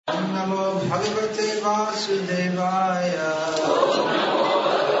Namo Bhagavate Vasudevaya.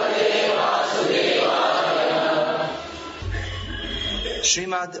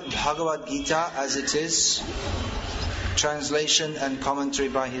 Srimad Bhagavad Gita as it is, translation and commentary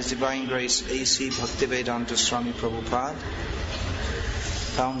by His Divine Grace A.C. Bhaktivedanta Swami Prabhupada,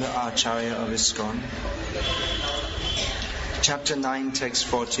 founder Acharya of ISKCON. Chapter 9, text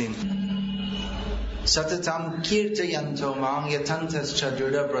 14. Satatam kirtayanto mang yatantascha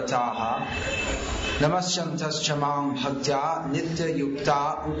drudavrataha namasyantascha mang bhaktya nitya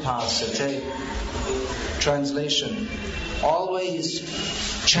yukta upasate. Translation. Always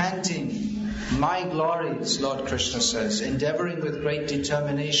chanting my glories, Lord Krishna says, endeavoring with great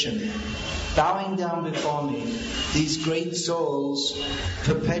determination, bowing down before me, these great souls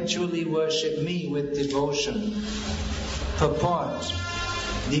perpetually worship me with devotion. Purport.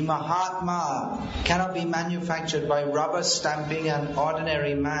 The Mahatma cannot be manufactured by rubber stamping an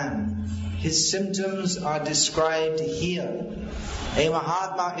ordinary man. His symptoms are described here. A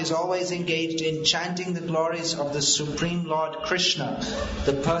Mahatma is always engaged in chanting the glories of the Supreme Lord Krishna,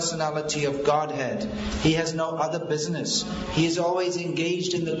 the personality of Godhead. He has no other business. He is always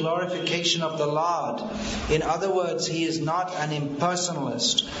engaged in the glorification of the Lord. In other words, he is not an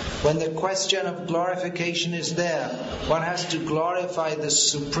impersonalist. When the question of glorification is there, one has to glorify the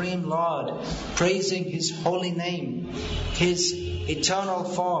Supreme Lord, praising His holy name, His eternal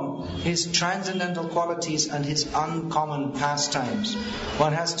form, His transcendental qualities, and His uncommon pastimes.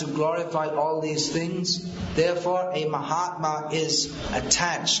 One has to glorify all these things. Therefore, a Mahatma is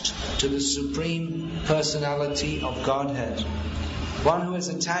attached to the Supreme Personality of Godhead. One who is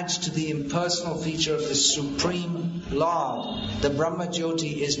attached to the impersonal feature of the Supreme Lord, the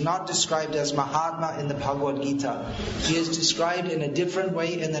Brahmajyoti, is not described as Mahatma in the Bhagavad Gita. He is described in a different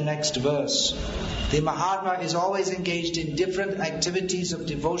way in the next verse. The Mahatma is always engaged in different activities of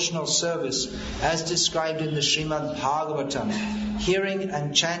devotional service as described in the Srimad Bhagavatam, hearing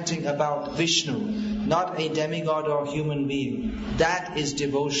and chanting about Vishnu, not a demigod or human being. That is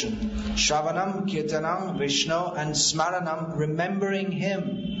devotion. Shravanam, Kirtanam, Vishnu and Smaranam, remembering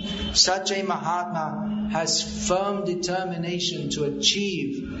Him. Such a Mahatma has firm determination to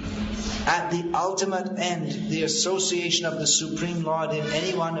achieve at the ultimate end the association of the Supreme Lord in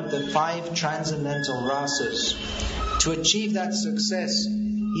any one of the 5 transcendental rasas. To achieve that success,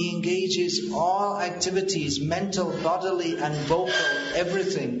 he engages all activities, mental, bodily and vocal,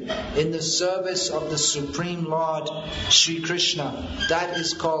 everything, in the service of the Supreme Lord, Sri Krishna. That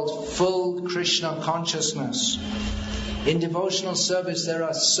is called full Krishna consciousness. In devotional service, there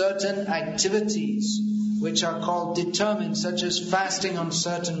are certain activities which are called determined, such as fasting on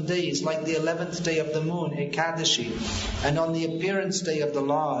certain days, like the 11th day of the moon, Ekadashi, and on the appearance day of the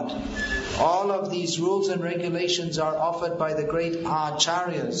Lord. All of these rules and regulations are offered by the great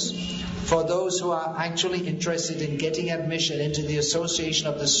Acharyas for those who are actually interested in getting admission into the association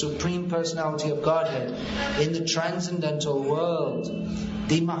of the Supreme Personality of Godhead in the transcendental world.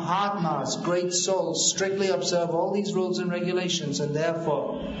 The Mahatmas, great souls, strictly observe all these rules and regulations, and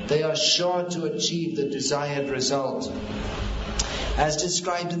therefore they are sure to achieve the desired result. As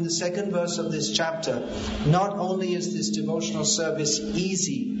described in the 2nd verse of this chapter, not only is this devotional service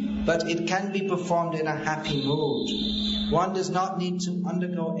easy, but it can be performed in a happy mood. One does not need to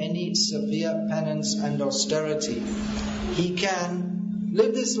undergo any severe penance and austerity. He can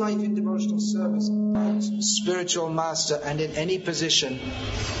live this life in devotional service, spiritual master, and in any position,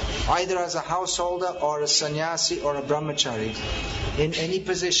 either as a householder or a sannyasi or a brahmachari. In any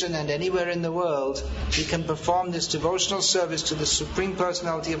position and anywhere in the world, he can perform this devotional service to the Supreme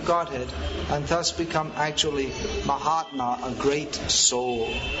Personality of Godhead and thus become actually Mahatma, a great soul.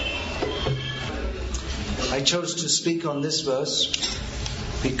 I chose to speak on this verse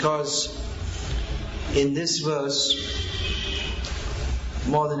because in this verse,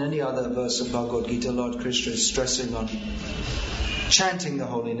 more than any other verse of Bhagavad Gita, Lord Krishna is stressing on chanting the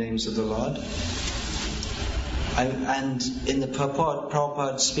holy names of the Lord. And in the purport,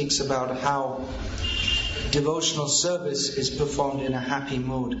 Prabhupada speaks about how devotional service is performed in a happy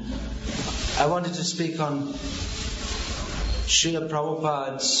mood. I wanted to speak on Srila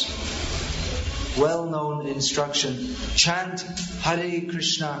Prabhupada's well-known instruction, chant Hare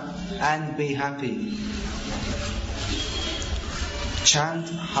Krishna and be happy. Chant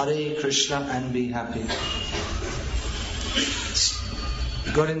Hare Krishna and be happy.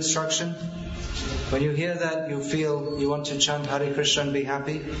 Good instruction. When you hear that, you feel you want to chant Hare Krishna and be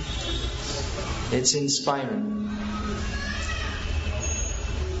happy. It's inspiring.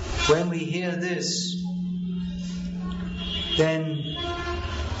 When we hear this, then,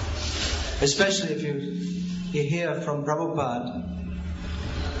 especially if you hear from Prabhupada,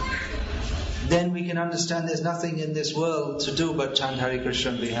 then we can understand there's nothing in this world to do but chant Hare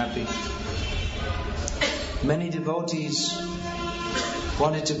Krishna and be happy. Many devotees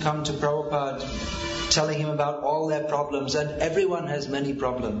wanted to come to Prabhupada, telling him about all their problems, and everyone has many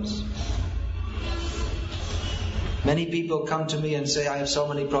problems. Many people come to me and say, I have so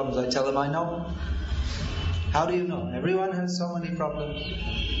many problems. I tell them, I know. How do you know? Everyone has so many problems.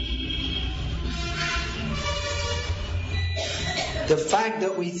 The fact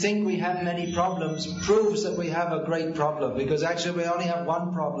that we think we have many problems proves that we have a great problem, because actually we only have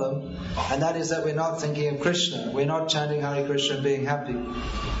one problem, and that is that we're not thinking of Krishna. We're not chanting Hare Krishna and being happy.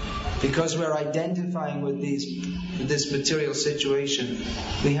 Because we're identifying with this material situation,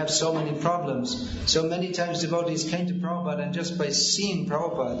 we have so many problems. So many times devotees came to Prabhupada, and just by seeing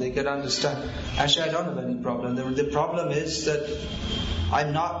Prabhupada they could understand, actually I don't have any problem. The problem is that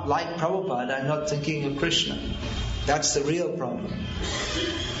I'm not like Prabhupada, I'm not thinking of Krishna. That's the real problem.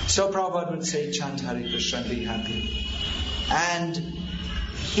 So Prabhupada would say, chant Hare Krishna and be happy. And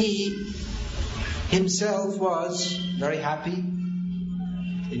he himself was very happy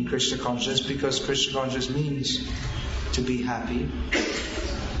in Krishna consciousness, because Krishna consciousness means to be happy.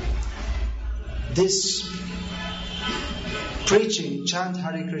 This preaching, chant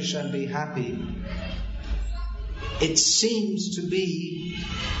Hare Krishna and be happy, it seems to be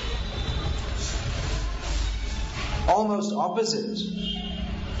almost opposite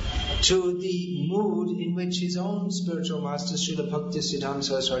to the mood in which his own spiritual master Srila Bhaktisiddhanta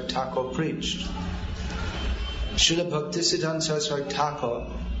Saraswati Thakur preached. Srila Bhaktisiddhanta Saraswati Thakur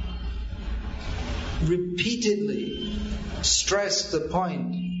repeatedly stressed the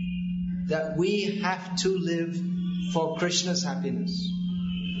point that we have to live for Krishna's happiness.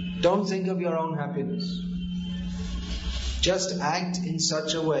 Don't think of your own happiness. Just act in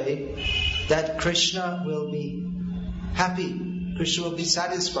such a way that Krishna will be happy. Krishna will be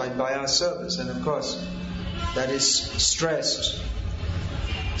satisfied by our service. And of course, that is stressed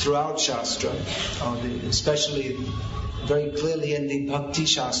throughout Shastra, especially very clearly in the Bhakti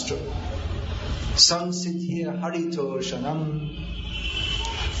Shastra. Samsiddhir harito shanam.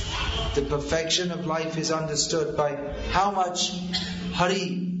 The perfection of life is understood by how much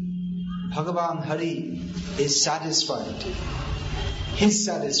Hari, Bhagavan Hari, is satisfied. His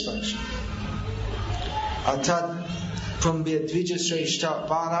satisfaction. Arthat Pumbya Dvija Shreshta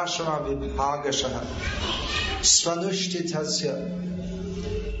Varashrama Vibhagashaha Svanushtithasya.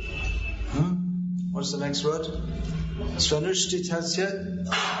 What's the next word? Svanushtithasya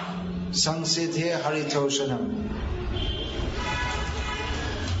Samsiddhir haritoshanam.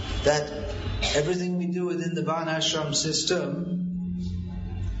 That everything we do within the Varnashram system,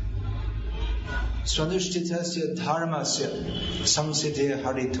 Svanushtithasya dharmasya samsiddhir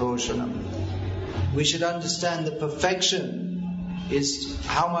haritoshanam. We should understand the perfection is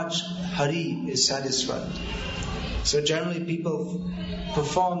how much Hari is satisfied. So generally people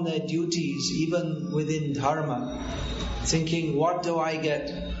perform their duties even within dharma, thinking, what do I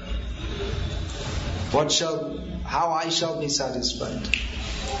get? How I shall be satisfied.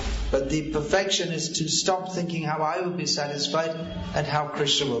 But the perfection is to stop thinking how I will be satisfied and how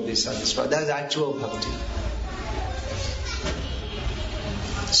Krishna will be satisfied. That's actual bhakti.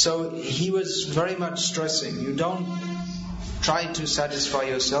 So he was very much stressing, you don't try to satisfy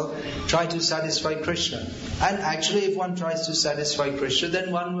yourself, try to satisfy Krishna. And actually if one tries to satisfy Krishna,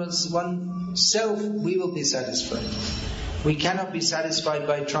 then oneself, we will be satisfied. We cannot be satisfied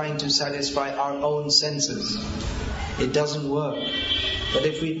by trying to satisfy our own senses. It doesn't work. But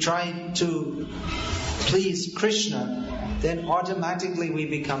if we try to please Krishna, then automatically we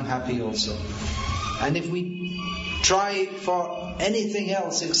become happy also. And if we try for anything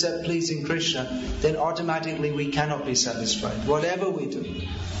else except pleasing Krishna, then automatically we cannot be satisfied, whatever we do.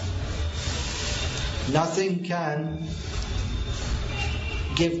 Nothing can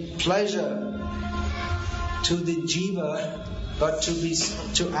give pleasure to the jiva but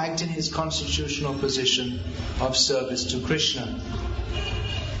to act in his constitutional position of service to Krishna.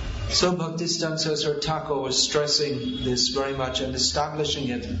 So Bhaktisiddhanta Saraswati Thakur was stressing this very much and establishing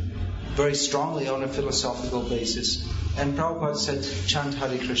it very strongly on a philosophical basis. And Prabhupada said, chant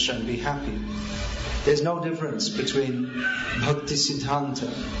Hare Krishna and be happy. There's no difference between Bhaktisiddhanta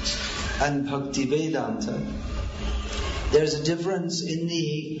and Bhakti Vedanta. There's a difference in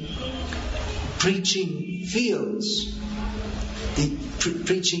the preaching fields, the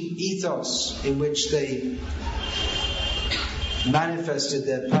preaching ethos in which they manifested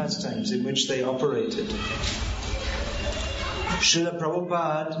their pastimes, in which they operated. Srila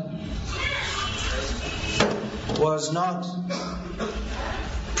Prabhupada was not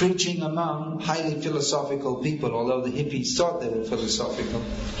preaching among highly philosophical people, although the hippies thought they were philosophical.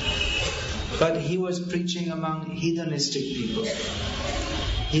 But he was preaching among hedonistic people.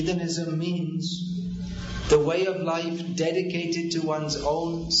 Hedonism means the way of life dedicated to one's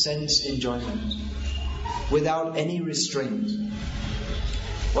own sense enjoyment, without any restraint.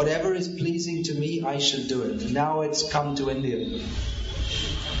 Whatever is pleasing to me, I should do it. Now it's come to India.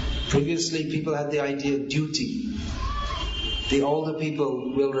 Previously, people had the idea of duty. The older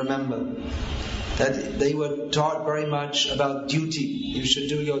people will remember that they were taught very much about duty. You should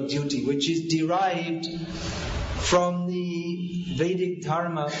do your duty, which is derived from the Vedic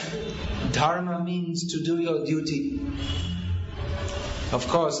dharma. Dharma means to do your duty. Of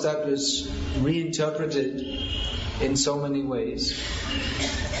course, that was reinterpreted in so many ways.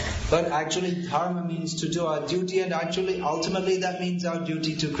 But actually, dharma means to do our duty, and actually, ultimately, that means our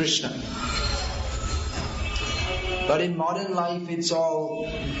duty to Krishna. But in modern life, it's all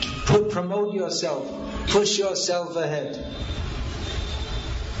promote yourself, push yourself ahead,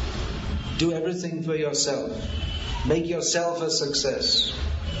 do everything for yourself, make yourself a success.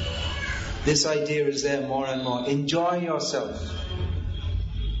 This idea is there more and more. Enjoy yourself.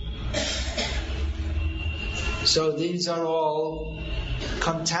 So these are all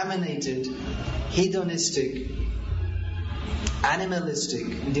contaminated, hedonistic,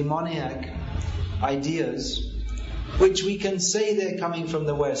 animalistic, demoniac ideas, which we can say they're coming from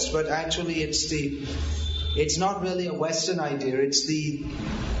the West, but actually it's not really a Western idea. It's the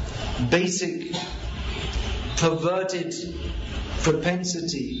basic perverted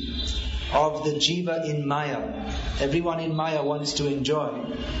propensity of the jiva in Maya. Everyone in Maya wants to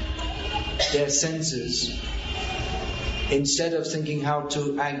enjoy their senses, instead of thinking how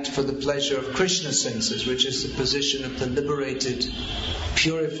to act for the pleasure of Krishna's senses, which is the position of the liberated,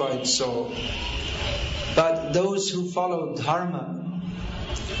 purified soul. But those who follow dharma,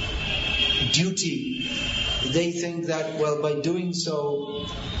 duty, they think that, well, by doing so,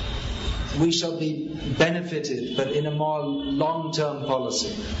 we shall be benefited, but in a more long-term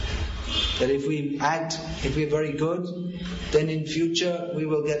policy. That if we act, if we're very good, then in future we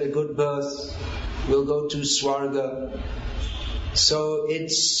will get a good birth, we'll go to Swarga. So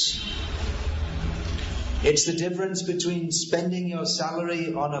it's the difference between spending your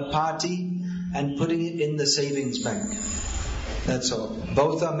salary on a party and putting it in the savings bank. That's all.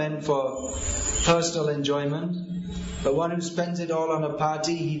 Both are meant for personal enjoyment. But one who spends it all on a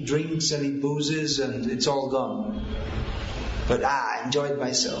party, he drinks and he boozes and it's all gone. But I enjoyed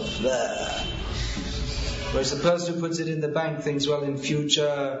myself. Whereas the person who puts it in the bank thinks, well, in future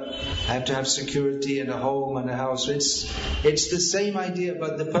I have to have security and a home and a house. It's the same idea,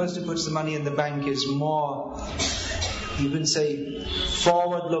 but the person who puts the money in the bank is more, you can say,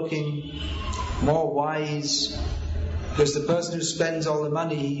 forward-looking, more wise. Because the person who spends all the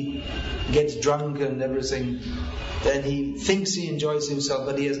money, he gets drunk and everything, then he thinks he enjoys himself,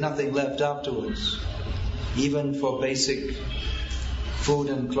 but he has nothing left afterwards, even for basic food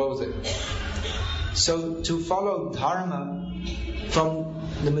and clothing. So to follow dharma from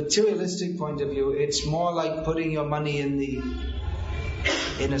the materialistic point of view, it's more like putting your money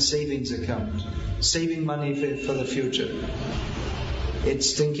in a savings account, saving money for the future.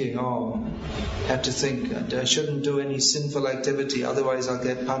 It's thinking, I have to think, I shouldn't do any sinful activity, otherwise I'll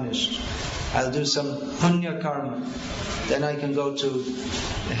get punished. I'll do some punya karma, then I can go to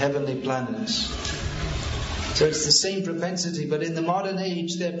the heavenly planets. So it's the same propensity, but in the modern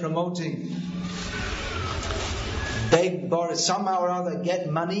age they're promoting beg, borrow, somehow or other get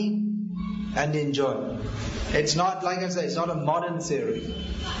money and enjoy. It's not, like I say, it's not a modern theory.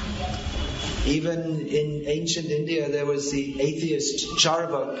 Even in ancient India there was the atheist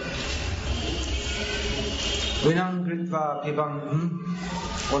Charvak. Vinam kritva pibam,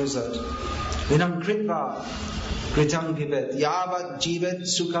 what is that? Vinam kritva kritam pibet, yavat jivet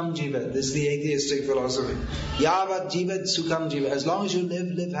sukham jivet. This is the atheistic philosophy. Yavat jivet sukham jivet. As long as you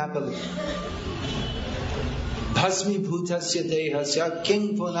live happily. Bhasmi bhutasya dehasya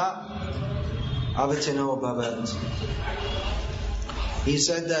king puna avatino bhavat. He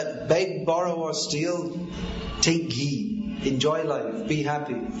said that beg, borrow or steal, take ghee, enjoy life, be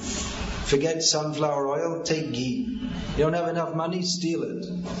happy. Forget sunflower oil, take ghee. You don't have enough money, steal it.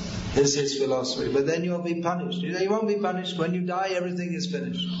 This is his philosophy. But then you'll be punished. You won't be punished. When you die, everything is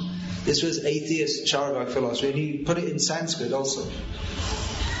finished. This was atheist Charvak philosophy, and he put it in Sanskrit also.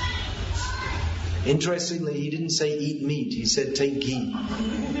 Interestingly, he didn't say eat meat, he said take ghee.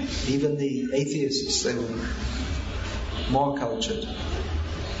 Even the atheists, they were more cultured.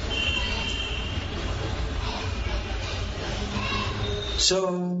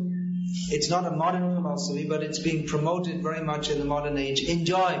 So, it's not a modern philosophy, but it's being promoted very much in the modern age.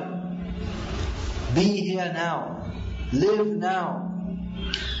 Enjoy. Be here now. Live now.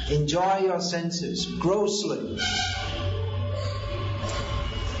 enjoy your senses grossly.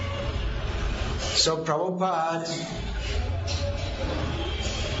 So Prabhupada,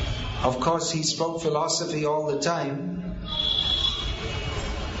 of course, he spoke philosophy all the time,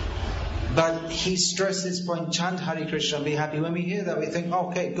 but he stressed this point, chant Hare Krishna and be happy. When we hear that, we think,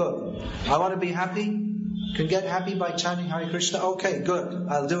 okay, good. I want to be happy. Can get happy by chanting Hare Krishna. Okay, good.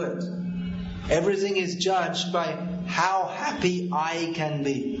 I'll do it. Everything is judged by how happy I can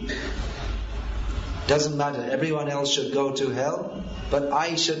be. Doesn't matter. Everyone else should go to hell, but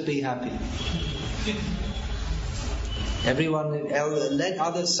I should be happy. Everyone else, let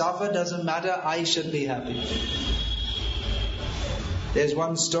others suffer, doesn't matter, I should be happy. There's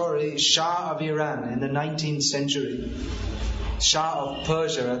one story, Shah of Iran in the 19th century, Shah of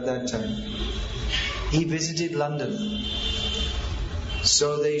Persia at that time. He visited London.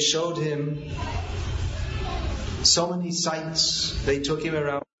 So they showed him so many sights. They took him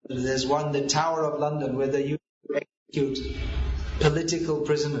around. There's one, the Tower of London, where they used to execute political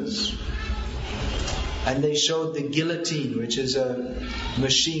prisoners. And they showed the guillotine, which is a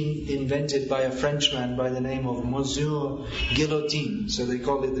machine invented by a Frenchman by the name of Monsieur Guillotine. So they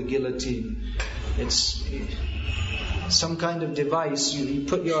call it the guillotine. It's some kind of device. You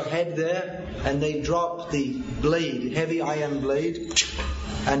put your head there and they drop the blade, heavy iron blade,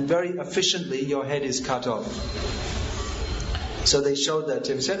 and very efficiently your head is cut off. So they showed that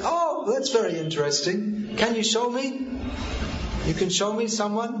to him. He said, oh, that's very interesting. Can you show me? You can show me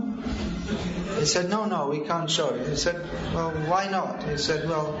someone? He said, no, we can't show you. He said, well, why not? He said,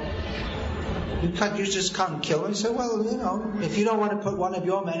 well, you just can't kill him. He said, well, if you don't want to put one of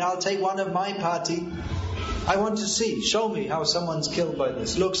your men, I'll take one of my party. I want to see. Show me how someone's killed by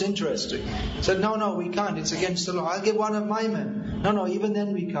this. Looks interesting. He said, no, we can't. It's against the law. I'll give one of my men. No, even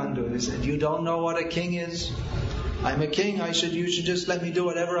then we can't do it. He said, you don't know what a king is? I'm a king. You should just let me do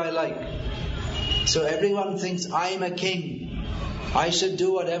whatever I like. So everyone thinks I'm a king. I should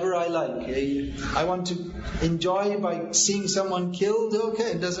do whatever I like. I want to enjoy by seeing someone killed.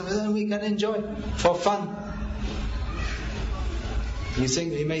 Okay, it doesn't matter. We can enjoy for fun.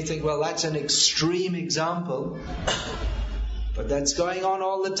 You may think, well, that's an extreme example, but that's going on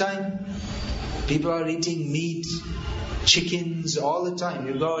all the time. People are eating meat, chickens all the time.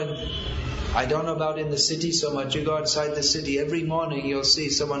 You go and I don't know about in the city so much. You go outside the city, every morning you'll see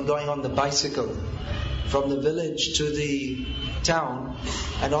someone going on the bicycle from the village to the town,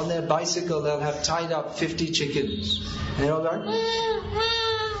 and on their bicycle they'll have tied up 50 chickens. And they're all going,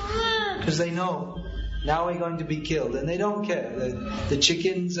 because they know now we're going to be killed, and they don't care. The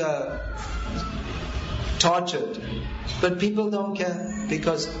chickens are tortured, but people don't care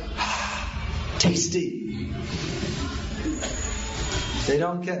because tasty. They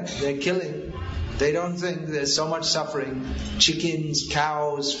don't care. They're killing. They don't think there's so much suffering. Chickens,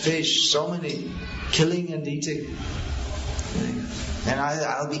 cows, fish, so many killing and eating. And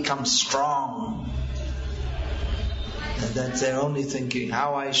I'll become strong. And that they're only thinking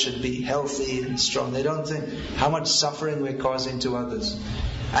how I should be healthy and strong. They don't think how much suffering we're causing to others.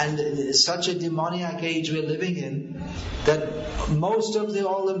 And it's such a demoniac age we're living in that most of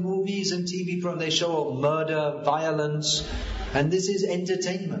all the movies and TV programs, they show murder, violence, and this is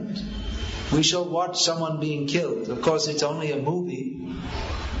entertainment. We shall watch someone being killed. Of course, it's only a movie,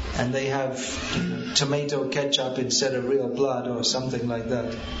 and they have tomato ketchup instead of real blood or something like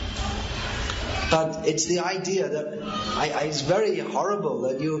that. But it's the idea that it's very horrible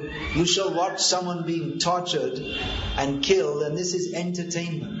that you shall watch someone being tortured and killed, and this is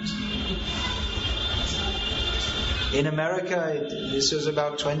entertainment. In America, this was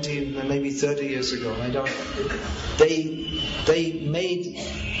about 20, maybe 30 years ago. They made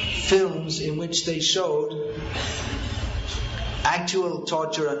films in which they showed actual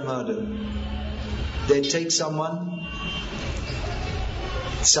torture and murder. They'd take someone,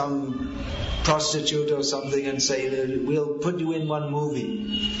 some prostitute or something, and say, we'll put you in one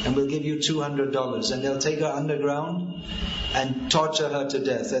movie and we'll give you $200, and they'll take her underground and torture her to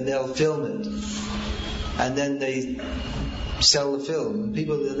death, and they'll film it, and then they sell the film.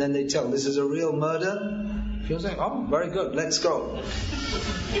 And then they tell, this is a real murder. People say, oh, very good, let's go,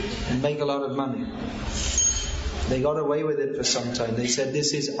 and make a lot of money. They got away with it for some time. They said,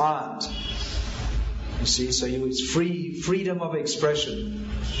 this is art. You see, so it's freedom of expression.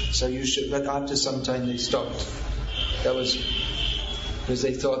 So you should, but after some time they stopped. That was because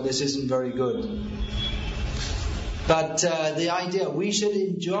they thought this isn't very good. But the idea, we should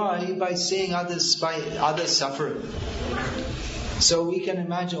enjoy by seeing others suffering. So we can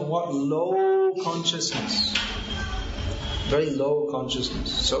imagine what low consciousness very low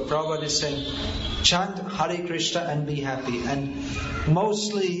consciousness. So Prabhupada is saying, chant Hare Krishna and be happy. And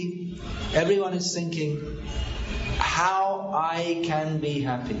mostly everyone is thinking, how I can be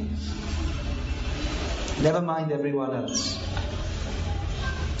happy. Never mind everyone else.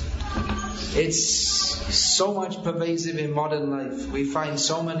 It's so much pervasive in modern life. We find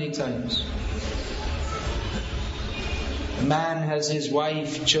so many times. A man has his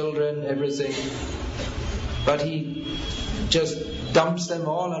wife, children, everything, but he just dumps them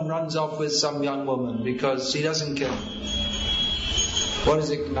all and runs off with some young woman because he doesn't care. What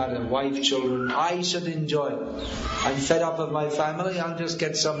does it matter? Wife, children. I should enjoy. I'm fed up of my family. I'll just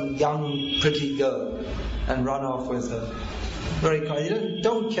get some young, pretty girl and run off with her. Very quiet.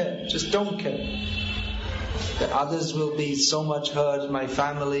 Don't care. Just don't care. The others will be so much hurt. My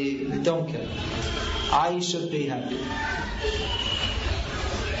family. Don't care. I should be happy.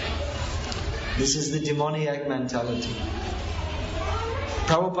 This is the demoniac mentality.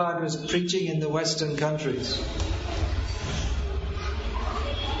 Prabhupada was preaching in the Western countries,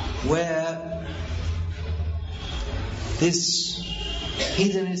 where this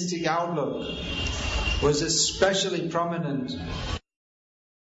hedonistic outlook was especially prominent.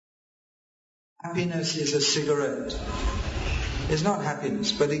 Happiness is a cigarette. It's not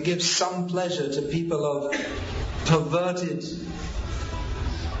happiness, but it gives some pleasure to people of perverted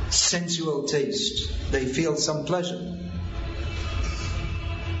sensual taste. They feel some pleasure.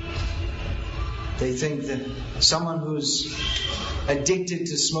 They think that someone who's addicted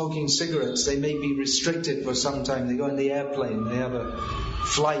to smoking cigarettes, they may be restricted for some time. They go in the airplane, they have a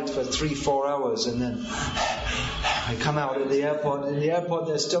flight for 3-4 hours, and then they come out of the airport. In the airport,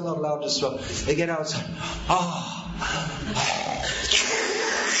 they're still not allowed to smoke. They get outside.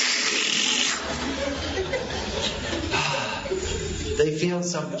 They feel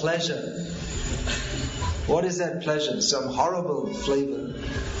some pleasure. What is that pleasure? Some horrible flavor.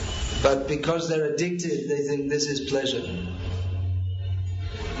 But because they're addicted, they think this is pleasure.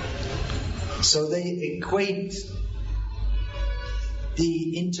 So they equate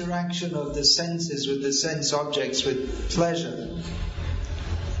the interaction of the senses with the sense objects with pleasure.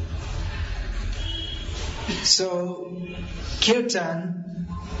 So kirtan,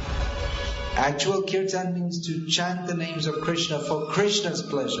 actual kirtan means to chant the names of Krishna for Krishna's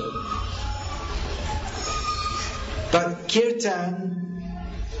pleasure. But kirtan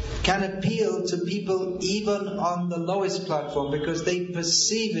can appeal to people even on the lowest platform because they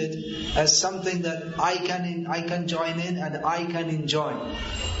perceive it as something that I can join in and I can enjoy.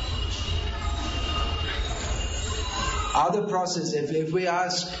 Other process, if we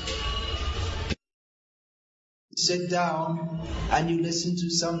ask, sit down and you listen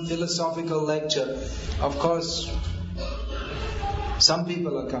to some philosophical lecture, of course, some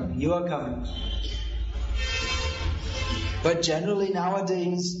people are coming, you are coming. But generally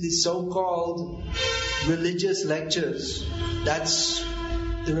nowadays, the so-called religious lectures, that's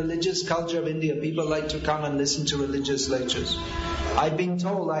the religious culture of India. People like to come and listen to religious lectures. I've been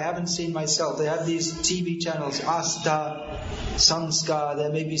told, I haven't seen myself, they have these TV channels, Asta, Sanskar,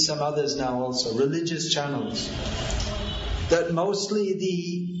 there may be some others now also, religious channels, that mostly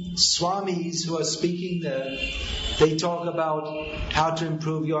the swamis who are speaking there, they talk about how to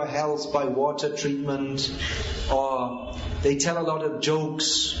improve your health by water treatment, or they tell a lot of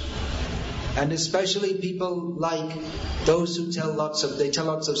jokes. And especially people like those who tell lots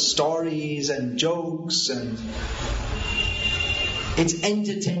of stories and jokes, and it's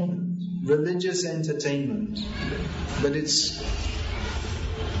entertainment, religious entertainment. But it's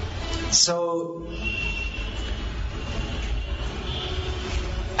so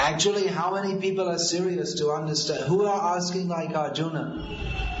actually, how many people are serious to understand? Who are asking like Arjuna,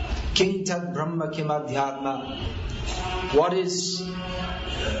 King Tat Brahma Kim Adhyatma? What is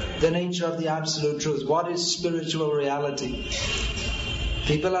the nature of the absolute truth? What is spiritual reality?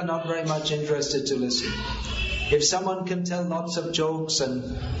 People are not very much interested to listen. If someone can tell lots of jokes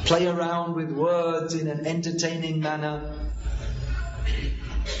and play around with words in an entertaining manner,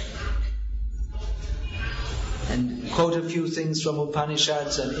 and quote a few things from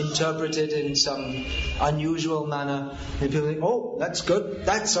Upanishads and interpret it in some unusual manner, and people think, oh, that's good,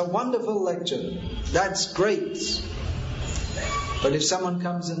 that's a wonderful lecture, that's great. But if someone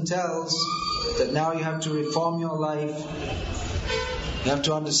comes and tells that now you have to reform your life, you have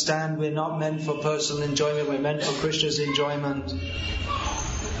to understand we're not meant for personal enjoyment, we're meant for Krishna's enjoyment.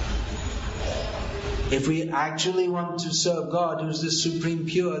 If we actually want to serve God, who's the supreme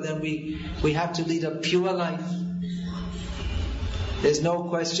pure, then we have to lead a pure life. There's no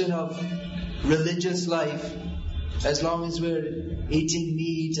question of religious life as long as we're eating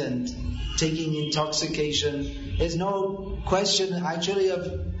meat and taking intoxication. There's no question actually of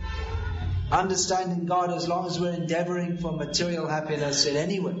understanding God as long as we're endeavoring for material happiness in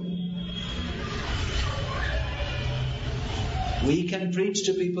any way. We can preach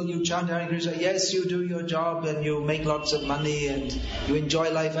to people, you chant Hare Krishna. Yes, you do your job and you make lots of money and you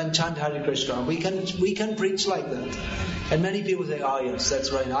enjoy life and chant Hare Krishna. We can preach like that. And many people say, oh yes,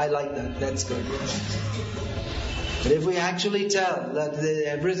 that's right, I like that, that's good. But if we actually tell that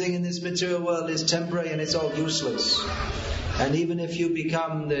everything in this material world is temporary and it's all useless, and even if you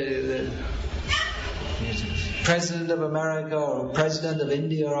become the President of America or President of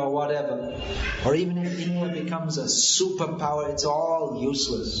India or whatever, or even if India becomes a superpower, it's all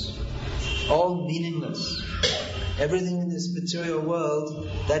useless, all meaningless. Everything in this material world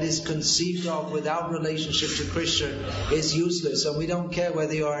that is conceived of without relationship to Krishna is useless, and we don't care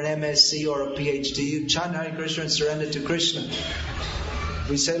whether you're an MSc or a PhD. You chant Hare Krishna and surrender to Krishna.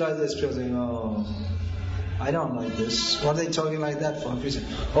 We say like this, people think, oh, I don't like this. What are they talking like that for? People say,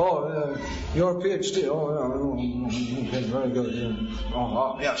 oh, you're a PhD. Oh, okay, very good.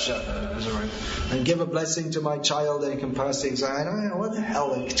 Yeah. Yeah, sure. That's all right. And give a blessing to my child, they can pass the exam. I don't know, what the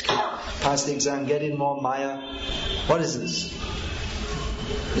hell? They can pass the exam, get in more Maya. What is this?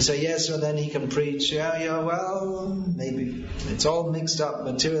 You say, yes, so then he can preach. Yeah, well, maybe. It's all mixed up,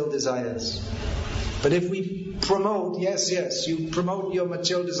 material desires. But if we promote, yes, you promote your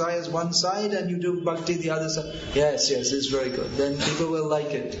material desires one side and you do bhakti the other side. Yes, it's very good. Then people will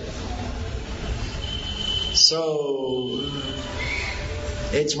like it. So,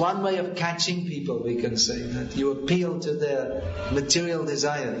 it's one way of catching people, we can say, that you appeal to their material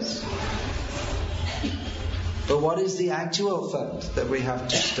desires. But what is the actual fact that we have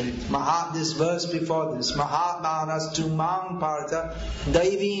to state? This verse before this, Mahatmanas tu mang partha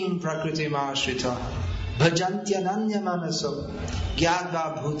daivim prakriti mashrita bhajantyananya manaso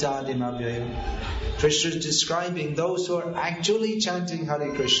gyatva bhutadim avyayam. Krishna is describing those who are actually chanting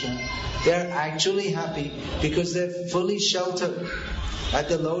Hare Krishna. They're actually happy because they're fully sheltered at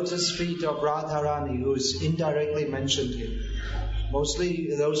the lotus feet of Radharani, who is indirectly mentioned here.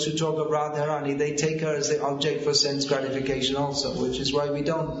 Mostly those who talk of Radharani, they take her as the object for sense gratification also, which is why we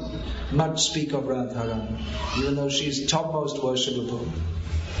don't much speak of Radharani, even though she is topmost worshipable.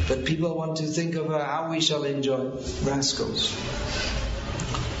 But people want to think of her how we shall enjoy. Rascals.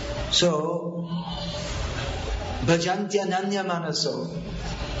 So, Bhajantya Nanya Manaso,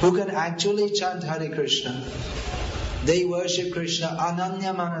 who can actually chant Hare Krishna, they worship Krishna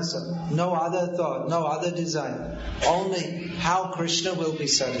Ananya Manasa, no other thought, no other desire, only how Krishna will be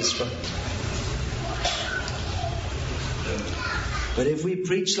satisfied. But if we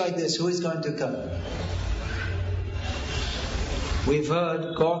preach like this, who is going to come? We've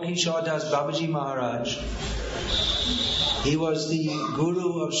heard Gaur-Kishore Das Babaji Maharaj. He was the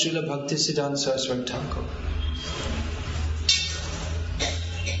guru of Srila Bhaktisiddhanta Saraswati Thakur.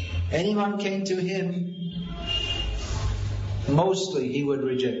 Anyone came to him, mostly he would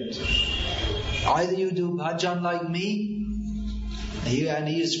reject. Either you do bhajan like me, and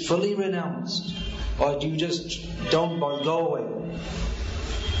he is fully renounced, or you just don't go away.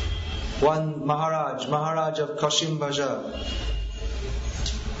 One Maharaj of Kashim Bajar,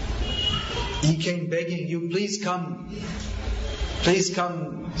 he came begging, you please come,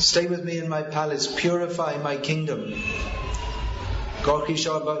 stay with me in my palace, purify my kingdom.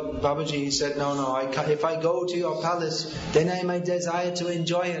 Gaur-Kishore Babaji, he said, no, if I go to your palace, then I may desire to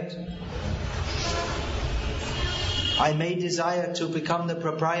enjoy it. I may desire to become the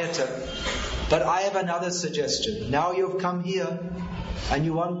proprietor. But I have another suggestion. Now you've come here, and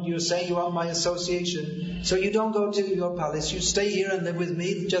you're saying you want my association, so you don't go to your palace, you stay here and live with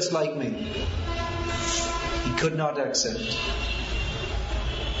me, just like me. He could not accept.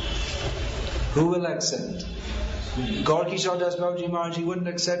 Who will accept? Gaur-Kishore Das Babaji Maharaj, he wouldn't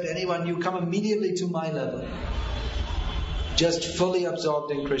accept anyone. You come immediately to my level, just fully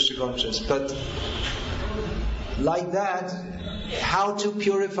absorbed in Krishna consciousness. But like that, how to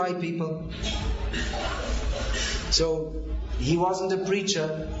purify people? So he wasn't a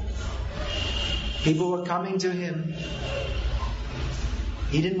preacher. People were coming to him.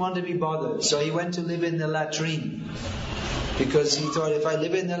 He didn't want to be bothered, so he went to live in the latrine. Because he thought, if I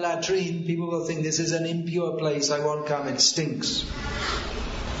live in the latrine, people will think this is an impure place, I won't come, it stinks.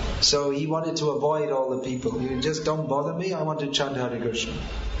 So he wanted to avoid all the people. You just don't bother me, I want to chant Hare Krishna.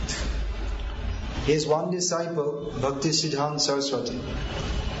 Here's one disciple, Bhaktisiddhanta Saraswati.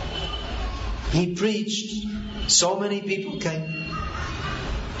 He preached, so many people came.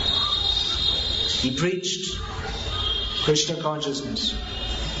 He preached Krishna consciousness.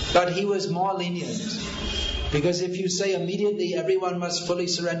 But he was more lenient. Because if you say immediately everyone must fully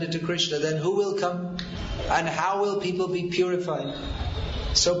surrender to Krishna, then who will come? And how will people be purified?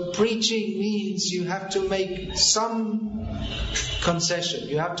 So preaching means you have to make some concession.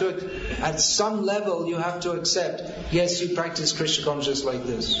 You have to, at some level, you have to accept, yes, you practice Krishna consciousness like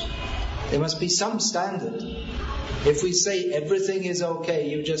this. There must be some standard. If we say everything is okay,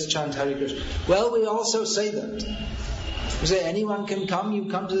 you just chant Hare Krishna. Well, we also say that. We say anyone can come, you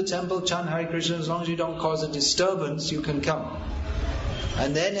come to the temple, chant Hare Krishna, as long as you don't cause a disturbance, you can come.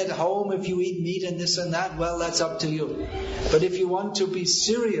 And then at home, if you eat meat and this and that, well, that's up to you. But if you want to be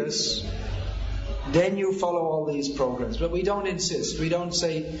serious, then you follow all these programs. But we don't insist. We don't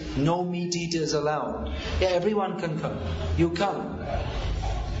say no meat eaters allowed. Yeah, everyone can come. You come.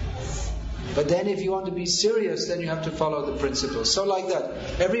 But then if you want to be serious, then you have to follow the principles. So like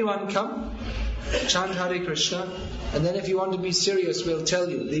that. Everyone come, chant Hare Krishna, and then if you want to be serious, we'll tell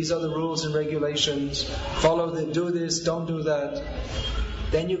you, these are the rules and regulations, follow them, do this, don't do that.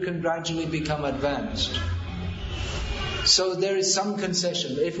 Then you can gradually become advanced. So there is some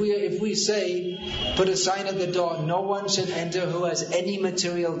concession. If we say, put a sign at the door, no one should enter who has any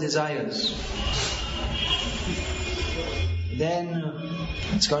material desires, then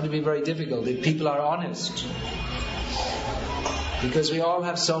it's going to be very difficult if people are honest. Because we all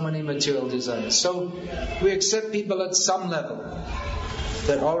have so many material desires. So we accept people at some level.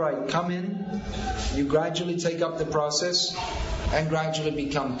 That alright, come in, you gradually take up the process and gradually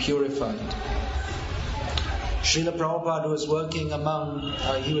become purified. Srila Prabhupada was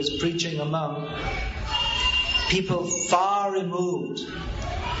he was preaching among people far removed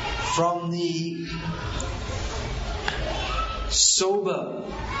from the sober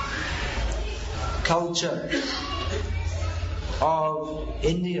culture of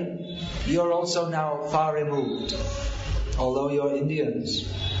India. You're also now far removed. Although you're Indians,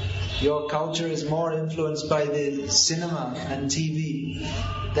 your culture is more influenced by the cinema and TV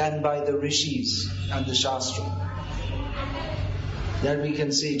than by the rishis and the shastra. That we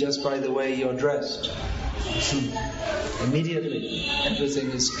can see just by the way you're dressed. Immediately,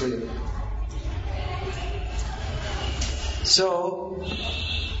 everything is clear. So,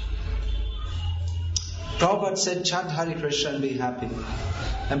 Prabhupada said, chant Hare Krishna and be happy.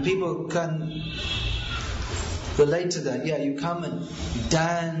 And people can relate to that. Yeah, you come and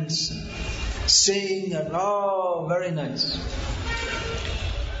dance, sing, and oh, very nice.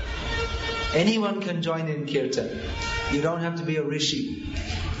 Anyone can join in kirtan. You don't have to be a rishi.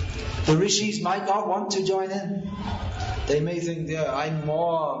 The rishis might not want to join in. They may think, yeah, I'm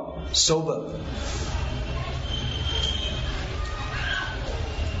more sober.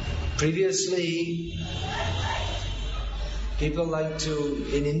 Previously,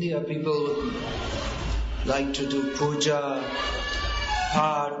 in India, people would like to do puja,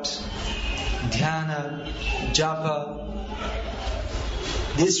 part, dhyana, japa.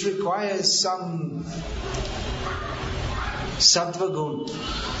 This requires some sattva gun.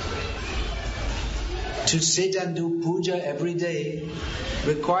 To sit and do puja every day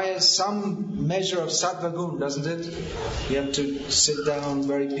requires some measure of sattva gun, doesn't it? You have to sit down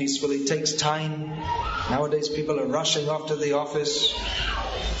very peacefully. It takes time. Nowadays people are rushing off to the office.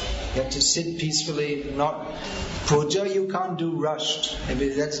 You have to sit peacefully. Not puja you can't do rushed.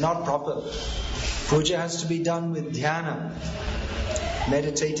 That's not proper. Puja has to be done with dhyana,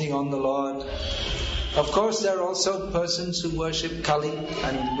 meditating on the Lord. Of course there are also persons who worship Kali,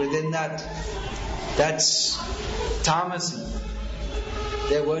 and within that's tamasi.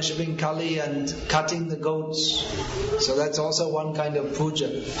 They're worshipping Kali and cutting the goats. So that's also one kind of puja.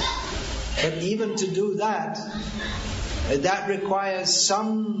 But even to do that requires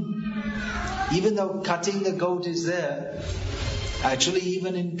some, even though cutting the goat is there, actually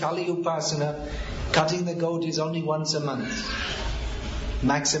even in Kali Upasana, cutting the goat is only once a month.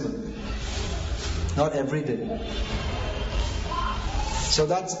 Maximum. Not every day. So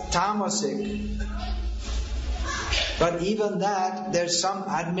that's tamasic. But even that, there's some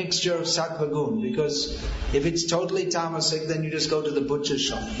admixture of sattva gun, because if it's totally tamasic, then you just go to the butcher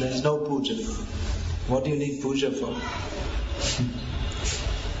shop. There's no puja. What do you need puja for?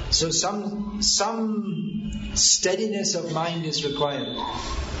 So some steadiness of mind is required.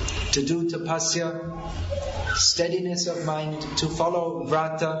 To do tapasya, steadiness of mind, to follow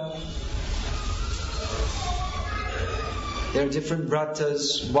vrata. There are different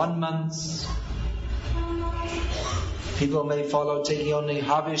vratas, 1 month. People may follow taking only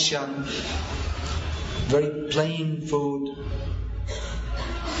havishyan, very plain food.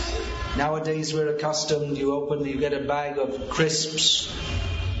 Nowadays we're accustomed, you get a bag of crisps,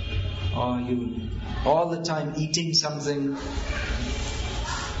 or you all the time eating something.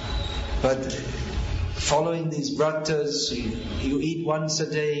 But following these vratas. You eat once a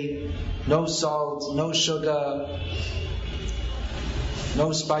day, no salt, no sugar,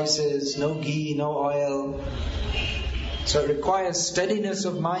 no spices, no ghee, no oil. So it requires steadiness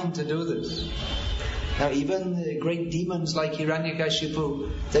of mind to do this. Now even the great demons like Hiranyakashipu,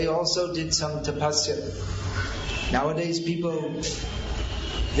 they also did some tapasya. Nowadays people,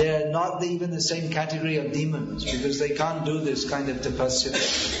 they're not even the same category of demons because they can't do this kind of tapasya.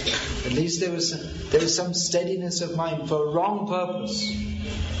 At least there was some steadiness of mind for a wrong purpose.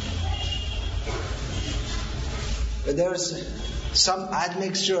 But there was some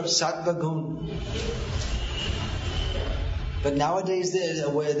admixture of sattva gun. But nowadays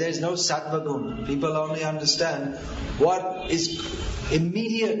there's no sattva gun. People only understand what is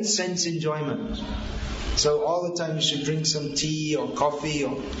immediate sense enjoyment. So all the time you should drink some tea or coffee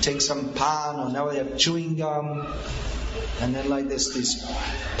or take some pan, or now they have chewing gum, and then like this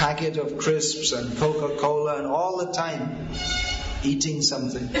packet of crisps and Coca-Cola, and all the time eating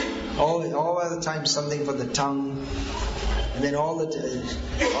something. All the time something for the tongue. And then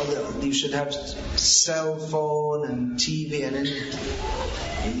you should have cell phone and TV, and then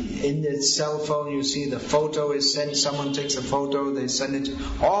in the cell phone you see the photo is sent, someone takes a photo, they send it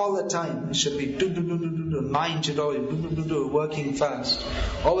all the time. It should be mind should always working fast.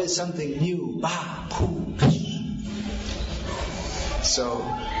 Always something new. So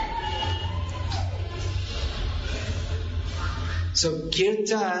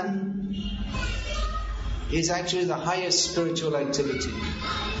kirtan is actually the highest spiritual activity.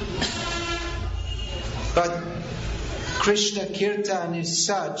 But Krishna Kirtan is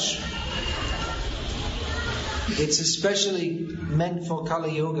such, it's especially meant for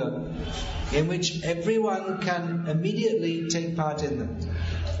Kali Yuga, in which everyone can immediately take part in them.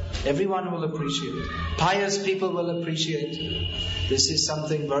 Everyone will appreciate. Pious people will appreciate. This is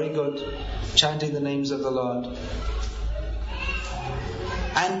something very good, chanting the names of the Lord.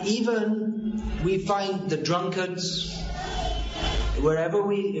 And even we find the drunkards,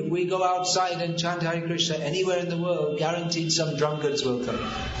 if we go outside and chant Hare Krishna anywhere in the world, guaranteed some drunkards will come.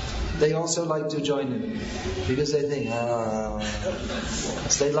 They also like to join in because they think,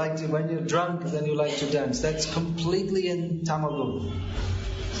 so they like to, when you're drunk, then you like to dance. That's completely in Tamagun.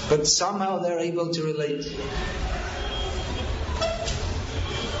 But somehow they're able to relate.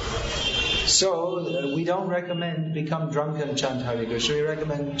 So we don't recommend become drunk and chant Hare Krishna. We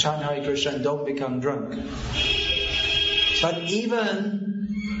recommend chant Hare Krishna and don't become drunk. But even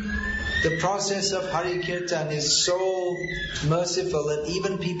the process of Hare Kirtan is so merciful that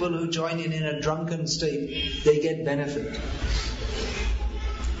even people who join in a drunken state, they get benefit.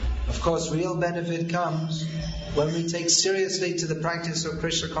 Of course, real benefit comes when we take seriously to the practice of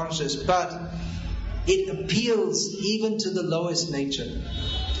Krishna consciousness, but it appeals even to the lowest nature.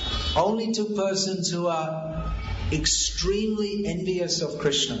 Only to persons who are extremely envious of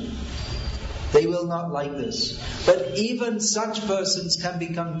Krishna, they will not like this. But even such persons can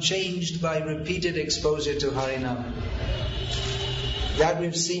become changed by repeated exposure to Harinam. That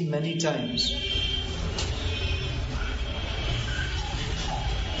we've seen many times.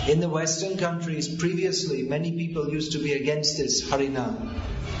 In the Western countries, previously, many people used to be against this Harinam.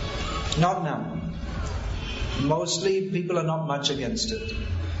 Not now. Mostly people are not much against it.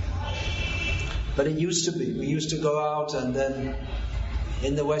 But it used to be. We used to go out, and then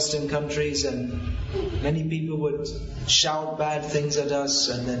in the Western countries, and many people would shout bad things at us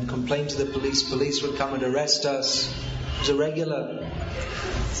and then complain to the police. Police would come and arrest us. It was a regular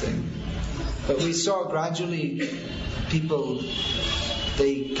thing. But we saw gradually people,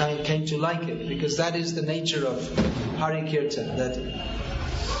 they came to like it, because that is the nature of Hare Kirtan, that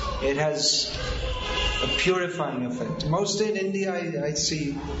it has a purifying effect. Mostly in India, I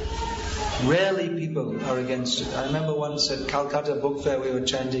see rarely people are against it. I remember once at Calcutta Book Fair we were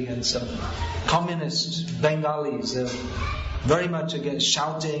chanting, and some communist Bengalis, they were very much against,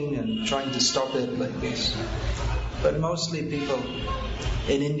 shouting and trying to stop it like this. But mostly people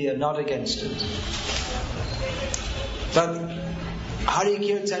in India not against it. But Hare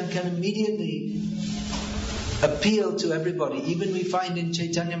Kirtan can immediately appeal to everybody. Even we find in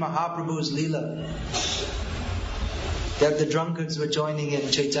Chaitanya Mahaprabhu's Leela that the drunkards were joining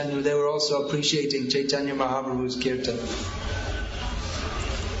in Chaitanya. They were also appreciating Chaitanya Mahaprabhu's Kirtan.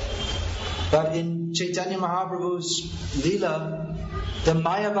 But in Chaitanya Mahaprabhu's Leela, the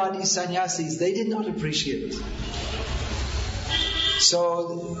Mayavadi sannyasis, they did not appreciate.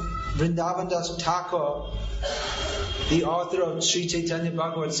 So Vrindavan Das Thakur, the author of Sri Chaitanya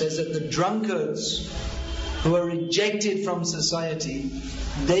Bhagavat, says that the drunkards who were rejected from society,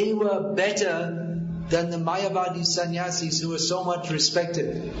 they were better than the Mayavadi sannyasis who were so much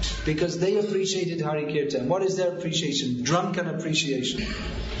respected because they appreciated Hari Kirtan. What is their appreciation? Drunken appreciation.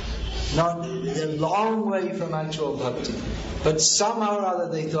 Not a long way from actual bhakti. But somehow or other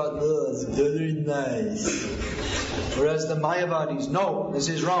they thought, oh, it's very nice. Whereas the Mayavadis, no, this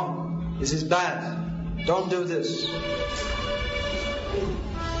is wrong. This is bad. Don't do this.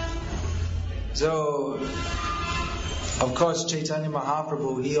 So, of course, Chaitanya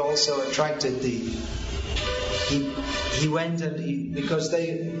Mahaprabhu, he also attracted he went and because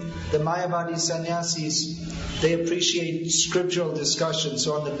the Mayavadi sannyasis, they appreciate scriptural discussion.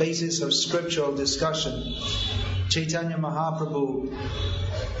 So on the basis of scriptural discussion, Chaitanya Mahaprabhu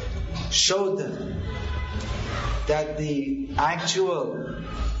showed them that the actual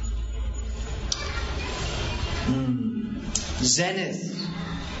zenith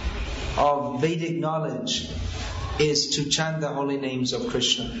of Vedic knowledge is to chant the holy names of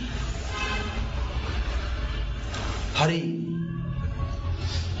Krishna. Hari.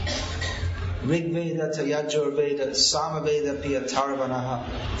 Rig Veda to Yajur Veda, Sama Veda Piya Tarvanaha,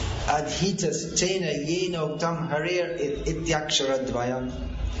 Adhitas Tena Yenoktam Harir Ityakshara Dvayam.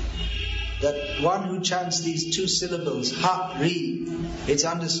 That one who chants these two syllables, Ha-Ri, it's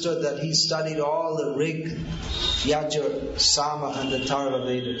understood that he studied all the Rig, Yajur, Sama and the Tarva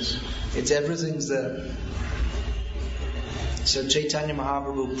Vedas. Everything's there. So Chaitanya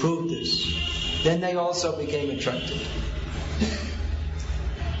Mahaprabhu proved this. Then they also became attracted.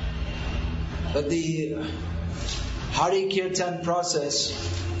 But the Hari Kirtan process,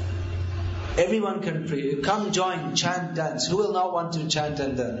 everyone can come join, chant, dance. Who will not want to chant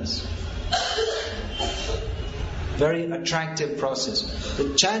and dance? Very attractive process.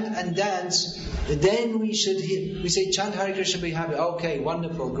 The chant and dance, then we say chant Hare Krishna, be happy. Okay,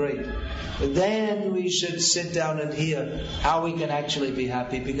 wonderful, great. But then we should sit down and hear how we can actually be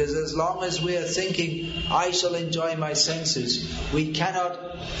happy. Because as long as we are thinking, I shall enjoy my senses, we cannot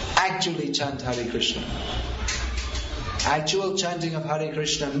actually chant Hare Krishna. Actual chanting of Hare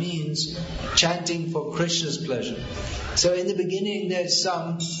Krishna means chanting for Krishna's pleasure. So in the beginning there's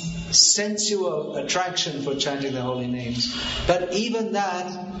some sensual attraction for chanting the holy names. But even that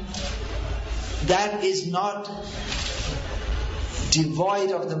is not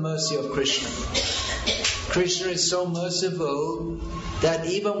devoid of the mercy of Krishna. Krishna is so merciful that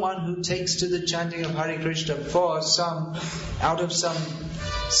even one who takes to the chanting of Hare Krishna out of some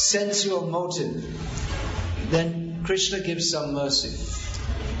sensual motive, then Krishna gives some mercy.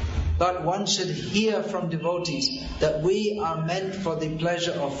 But one should hear from devotees that we are meant for the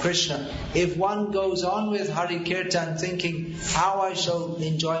pleasure of Krishna. If one goes on with Hari Kirtan thinking how I shall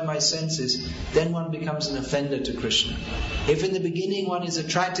enjoy my senses, then one becomes an offender to Krishna. If in the beginning one is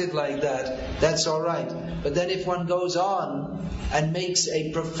attracted like that, that's alright. But then if one goes on and makes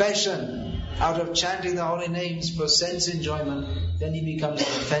a profession out of chanting the holy names for sense enjoyment, then he becomes an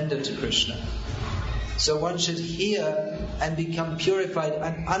offender to Krishna. So one should hear and become purified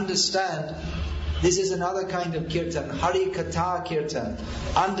and understand this is another kind of kirtan, Hari Katha Kirtan.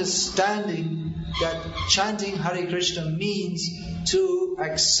 Understanding that chanting Hare Krishna means to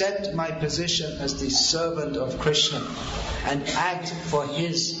accept my position as the servant of Krishna and act for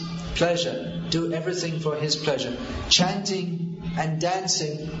His pleasure, do everything for His pleasure. Chanting and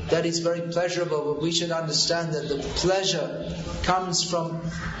dancing, that is very pleasurable, but we should understand that the pleasure comes from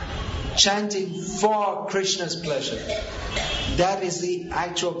chanting for Krishna's pleasure. That is the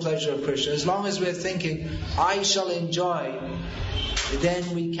actual pleasure of Krishna. As long as we're thinking, I shall enjoy,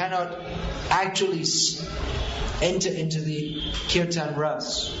 then we cannot actually enter into the Kirtan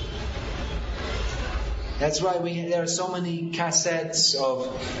Ras. That's why there are so many cassettes of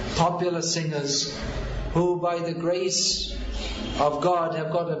popular singers who by the grace of God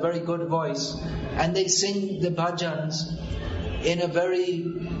have got a very good voice, and they sing the bhajans in a very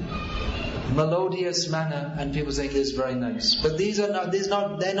melodious manner, and people think this is very nice. But they're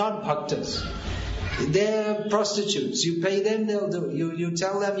not bhaktas. They're prostitutes. You pay them, they'll do it. You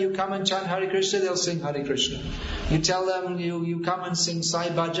tell them you come and chant Hare Krishna, they'll sing Hare Krishna. You tell them you come and sing Sai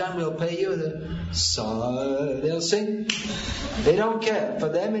Bhajan, we'll pay you. They'll sing. They don't care. For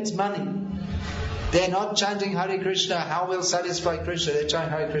them it's money. They're not chanting Hare Krishna, how will satisfy Krishna? They're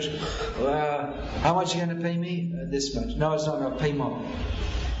chanting Hare Krishna. How much are you going to pay me? This much. No, it's not enough. Pay more.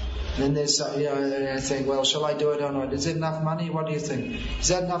 Then they think, well, shall I do it or not? Is it enough money? What do you think? Is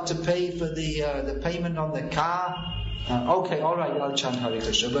that enough to pay for the payment on the car? Okay, all right, I'll chant Hare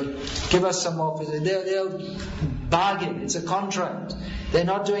Krishna, but give us some more. They'll bargain. It's a contract. They're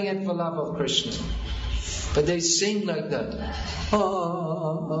not doing it for love of Krishna. But they sing like that.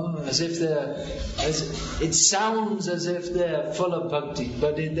 As if it sounds as if they're full of bhakti,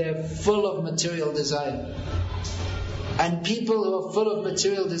 but they're full of material desire. And people who are full of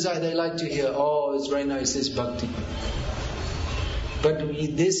material desire, they like to hear, oh, it's very nice, this bhakti. But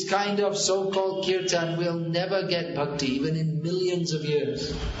this kind of so-called kirtan will never get bhakti, even in millions of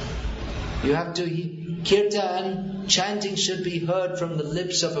years. You have to, kirtan, chanting should be heard from the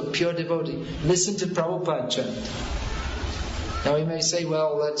lips of a pure devotee. Listen to Prabhupada chant. Now we may say,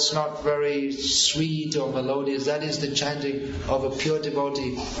 well, that's not very sweet or melodious. That is the chanting of a pure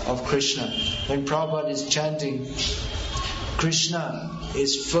devotee of Krishna. When Prabhupada is chanting, Krishna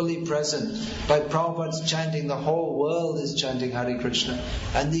is fully present. By Prabhupada's chanting, the whole world is chanting Hare Krishna.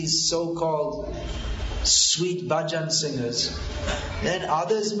 And these so-called sweet bhajan singers, then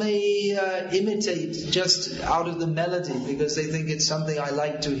others may imitate just out of the melody because they think it's something I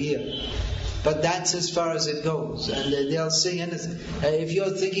like to hear. But that's as far as it goes. And they'll sing anything. If you're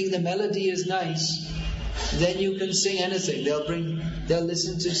thinking the melody is nice, then you can sing anything. They'll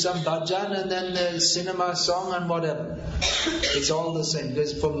listen to some bhajan and then a cinema song and whatever. It's all the same.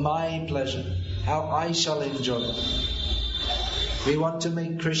 Because for my pleasure, how I shall enjoy it. We want to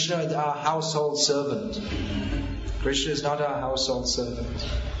make Krishna our household servant. Krishna is not our household servant.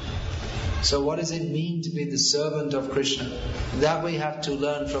 So what does it mean to be the servant of Krishna? That we have to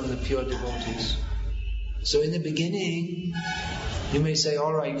learn from the pure devotees. So in the beginning, you may say,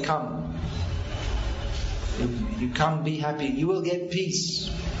 all right, come. You come, be happy. You will get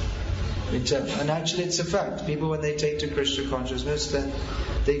peace. And actually it's a fact. People, when they take to Krishna consciousness, then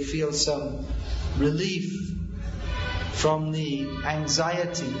they feel some relief from the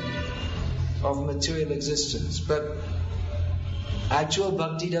anxiety of material existence. But actual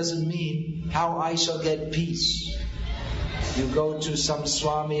bhakti doesn't mean how I shall get peace. You go to some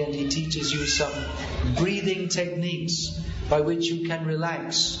Swami and he teaches you some breathing techniques by which you can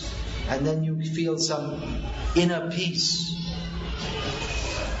relax, and then you feel some inner peace.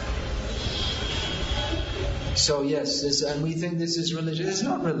 So yes, and we think this is religion. It's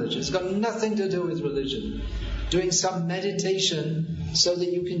not religion. It's got nothing to do with religion. Doing some meditation so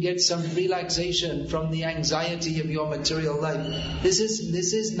that you can get some relaxation from the anxiety of your material life. This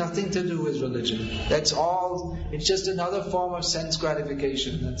is nothing to do with religion. That's all. It's just another form of sense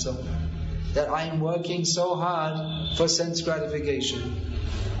gratification. That's all. That I'm working so hard for sense gratification,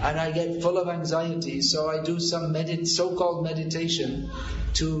 and I get full of anxiety, so I do some so-called meditation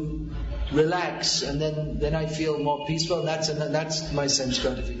to relax, and then I feel more peaceful. That's my sense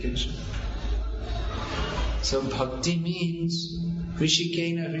gratification. So bhakti means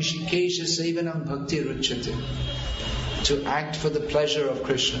Rishikesha Sevanam Bhakti Ruchyate, to act for the pleasure of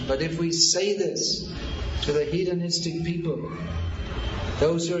Krishna. But if we say this to the hedonistic people,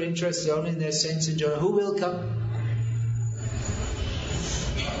 those who are interested only in their sense enjoyment, who will come?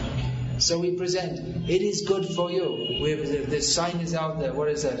 So we present, it is good for you. The sign is out there. What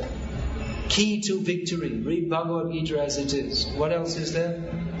is that? Key to victory. Read Bhagavad Gita as it is. What else is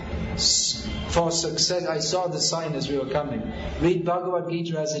there? For success, I saw the sign as we were coming. Read Bhagavad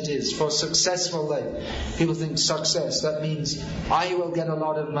Gita as it is. For successful life. People think success, that means I will get a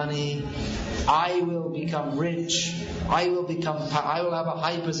lot of money, I will become rich, I will have a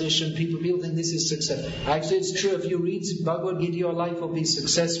high position. People think this is success. Actually, it's true. If you read Bhagavad Gita, your life will be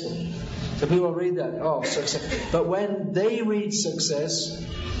successful. So people read that, oh, success. But when they read success,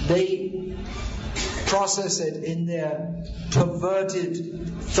 they process it in their perverted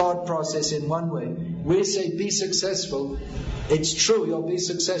thought process in one way. We say be successful. It's true, you'll be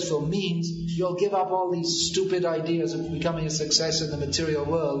successful means you'll give up all these stupid ideas of becoming a success in the material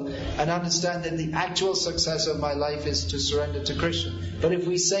world and understand that the actual success of my life is to surrender to Krishna. But if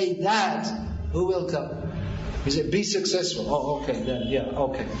we say that, who will come? We say, be successful. Oh, okay, then, yeah,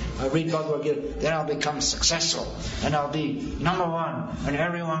 okay. I read Bhagavad Gita, then I'll become successful. And I'll be number one, and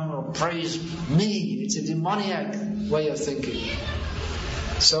everyone will praise me. It's a demoniac way of thinking.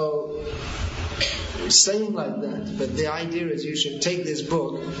 So, we're saying like that, but the idea is you should take this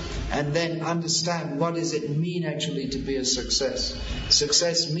book and then understand what does it mean actually to be a success.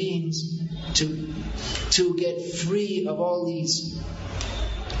 Success means to get free of all these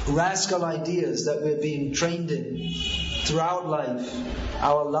rascal ideas that we're being trained in throughout life.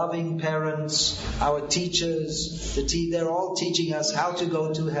 Our loving parents, our teachers, they're all teaching us how to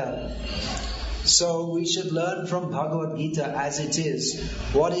go to hell. So we should learn from Bhagavad Gita as it is,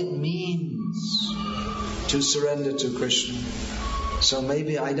 what it means to surrender to Krishna. So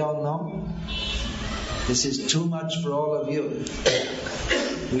maybe, I don't know, this is too much for all of you.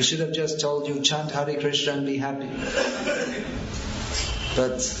 We should have just told you, chant Hare Krishna and be happy.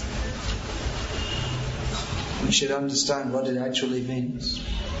 But You should understand what it actually means.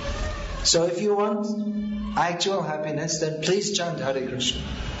 So if you want actual happiness, then please chant Hare Krishna.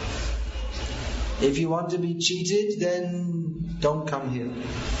 If you want to be cheated, then don't come here.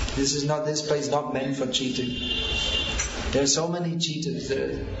 This place is not meant for cheating. There are so many cheaters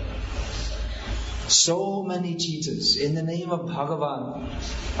there. So many cheaters in the name of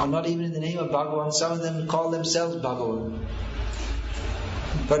Bhagavan, or not even in the name of Bhagavan. Some of them call themselves Bhagavan.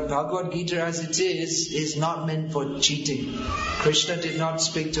 But Bhagavad Gita as it is not meant for cheating. Krishna did not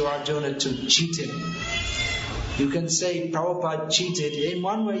speak to Arjuna to cheat him. You can say Prabhupada cheated. In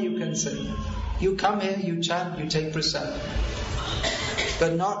one way you can say. You come here, you chant, you take prasad.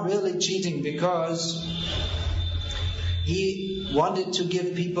 But not really cheating, because he wanted to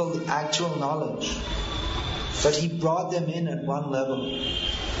give people actual knowledge. But he brought them in at one level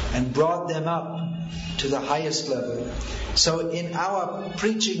and brought them up to the highest level. So in our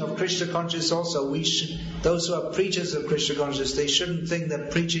preaching of Krishna consciousness also, those who are preachers of Krishna consciousness, they shouldn't think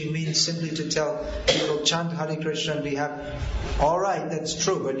that preaching means simply to tell people chant Hare Krishna and be happy. Alright, that's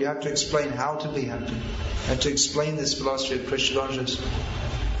true, but you have to explain how to be happy. You have to explain this philosophy of Krishna consciousness.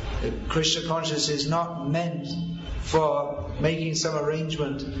 Krishna consciousness is not meant for making some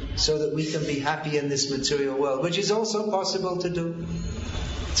arrangement so that we can be happy in this material world, which is also possible to do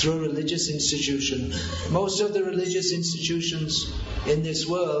through a religious institution. Most of the religious institutions in this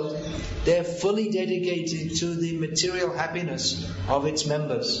world, they're fully dedicated to the material happiness of its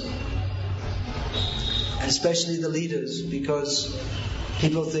members, especially the leaders, because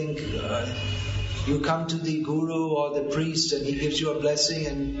people think you come to the guru or the priest and he gives you a blessing,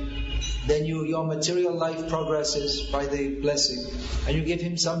 and then your material life progresses by the blessing, and you give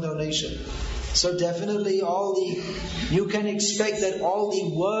him some donation. So definitely you can expect that all the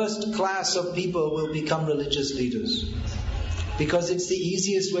worst class of people will become religious leaders, because it's the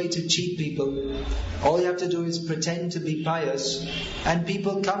easiest way to cheat people. All you have to do is pretend to be pious, and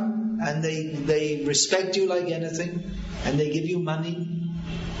people come and they respect you like anything, and they give you money,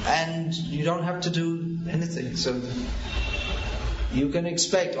 and you don't have to do anything. So you can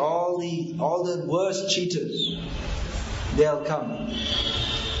expect all the worst cheaters, they'll come.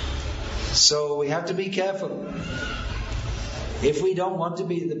 So we have to be careful. If we don't want to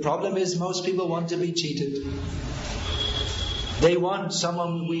be, the problem is most people want to be cheated. They want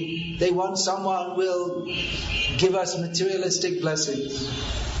someone will give us materialistic blessings.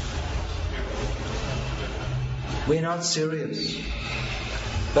 We're not serious.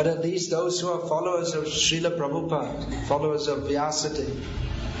 But at least those who are followers of Srila Prabhupada, followers of Vyasadeva,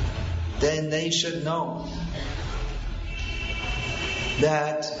 then they should know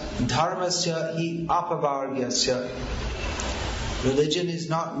that dharmasya hi apavargyasya. Religion is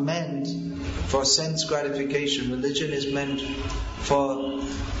not meant for sense gratification. Religion is meant for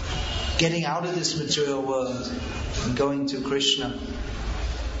getting out of this material world and going to Krishna,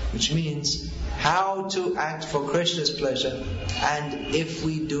 which means how to act for Krishna's pleasure, and if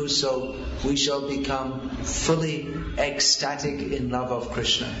we do so, we shall become fully ecstatic in love of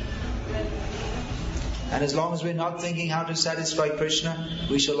Krishna. And as long as we're not thinking how to satisfy Krishna,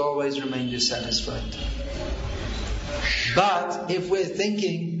 we shall always remain dissatisfied. But if we're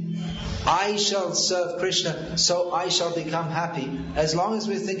thinking, I shall serve Krishna, so I shall become happy, as long as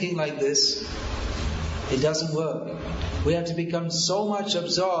we're thinking like this, it doesn't work. We have to become so much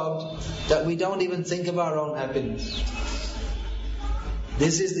absorbed that we don't even think of our own happiness.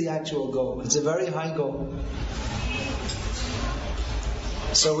 This is the actual goal. It's a very high goal.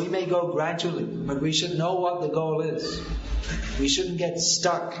 So we may go gradually, but we should know what the goal is. We shouldn't get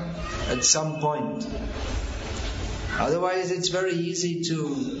stuck at some point. Otherwise it's very easy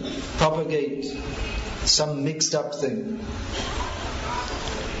to propagate some mixed up thing.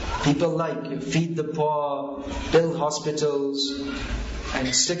 People feed the poor, build hospitals,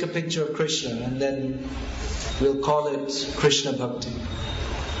 and stick a picture of Krishna, and then we'll call it Krishna Bhakti.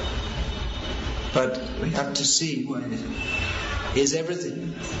 But we have to see what is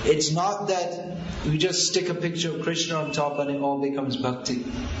everything. It's not that we just stick a picture of Krishna on top and it all becomes Bhakti.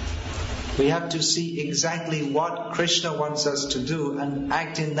 We have to see exactly what Krishna wants us to do and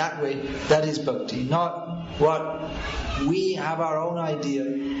act in that way. That is Bhakti. Not what we have our own idea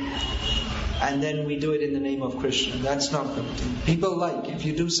and then we do it in the name of Krishna. That's not Bhakti. People if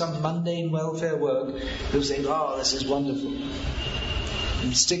you do some mundane welfare work, they'll say, oh, this is wonderful.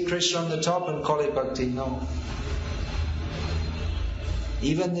 And stick Krishna on the top and call it Bhakti. No.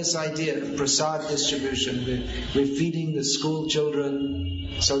 Even this idea of prasad distribution, we're feeding the school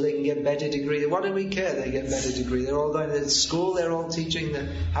children so they can get better degree. What do we care? They get better degree. They're all going to school. They're all teaching them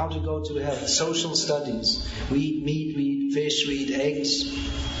how to go to health. Social studies. We eat meat, we eat fish, we eat eggs.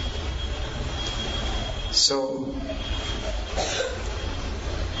 So,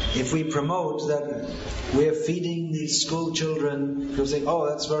 if we promote that we're feeding these school children, people say, oh,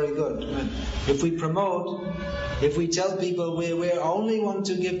 that's very good. If we tell people we only want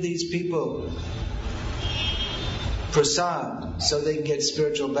to give these people prasad so they can get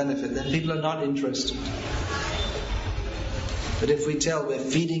spiritual benefit, then people are not interested. But if we tell we're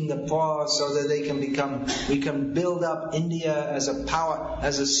feeding the poor so that we can build up India as a power,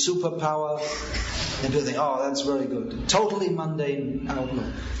 as a superpower, then people think, oh, that's very good. Totally mundane outlook.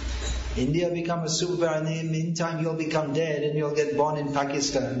 India become a superpower, and in the meantime you'll become dead and you'll get born in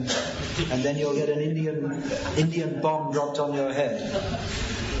Pakistan, and then you'll get an Indian bomb dropped on your head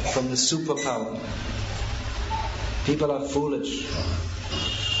from the superpower. People are foolish.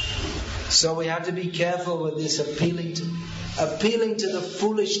 So we have to be careful with this appealing to the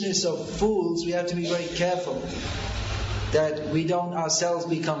foolishness of fools. We have to be very careful that we don't ourselves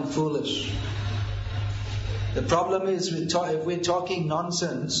become foolish. The problem is, if we're talking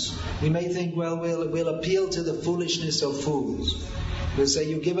nonsense, we may think, well, we'll appeal to the foolishness of fools. We'll say,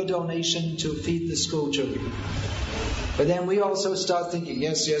 you give a donation to feed the school children. But then we also start thinking,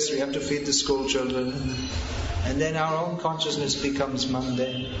 yes, we have to feed the school children. And then our own consciousness becomes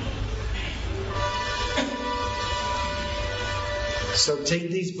mundane. So take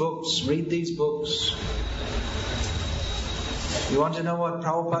these books, read these books. You want to know what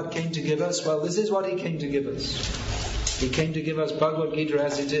Prabhupada came to give us? Well, this is what he came to give us. He came to give us Bhagavad Gita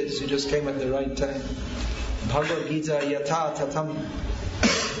as it is. He just came at the right time. Bhagavad Gita yatha tatham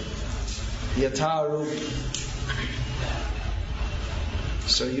yatha rup.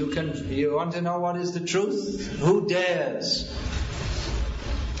 So you want to know what is the truth? Who dares?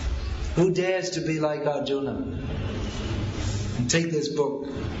 Who dares to be like Arjuna? And take this book,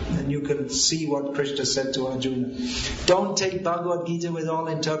 and you can see what Krishna said to Arjuna. Don't take Bhagavad Gita with all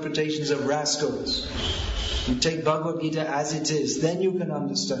interpretations of rascals. You take Bhagavad Gita as it is, then you can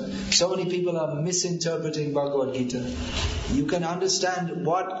understand. So many people are misinterpreting Bhagavad Gita. You can understand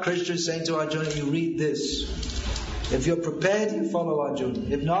what Krishna is saying to Arjuna. You read this. If you're prepared, you follow Arjuna.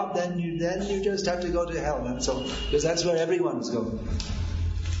 If not, then you just have to go to hell. That's all, because that's where everyone's going,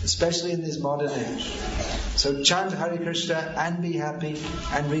 especially in this modern age. So chant Hare Krishna and be happy,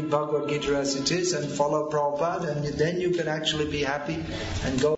 and read Bhagavad Gita as it is, and follow Prabhupada, and then you can actually be happy and go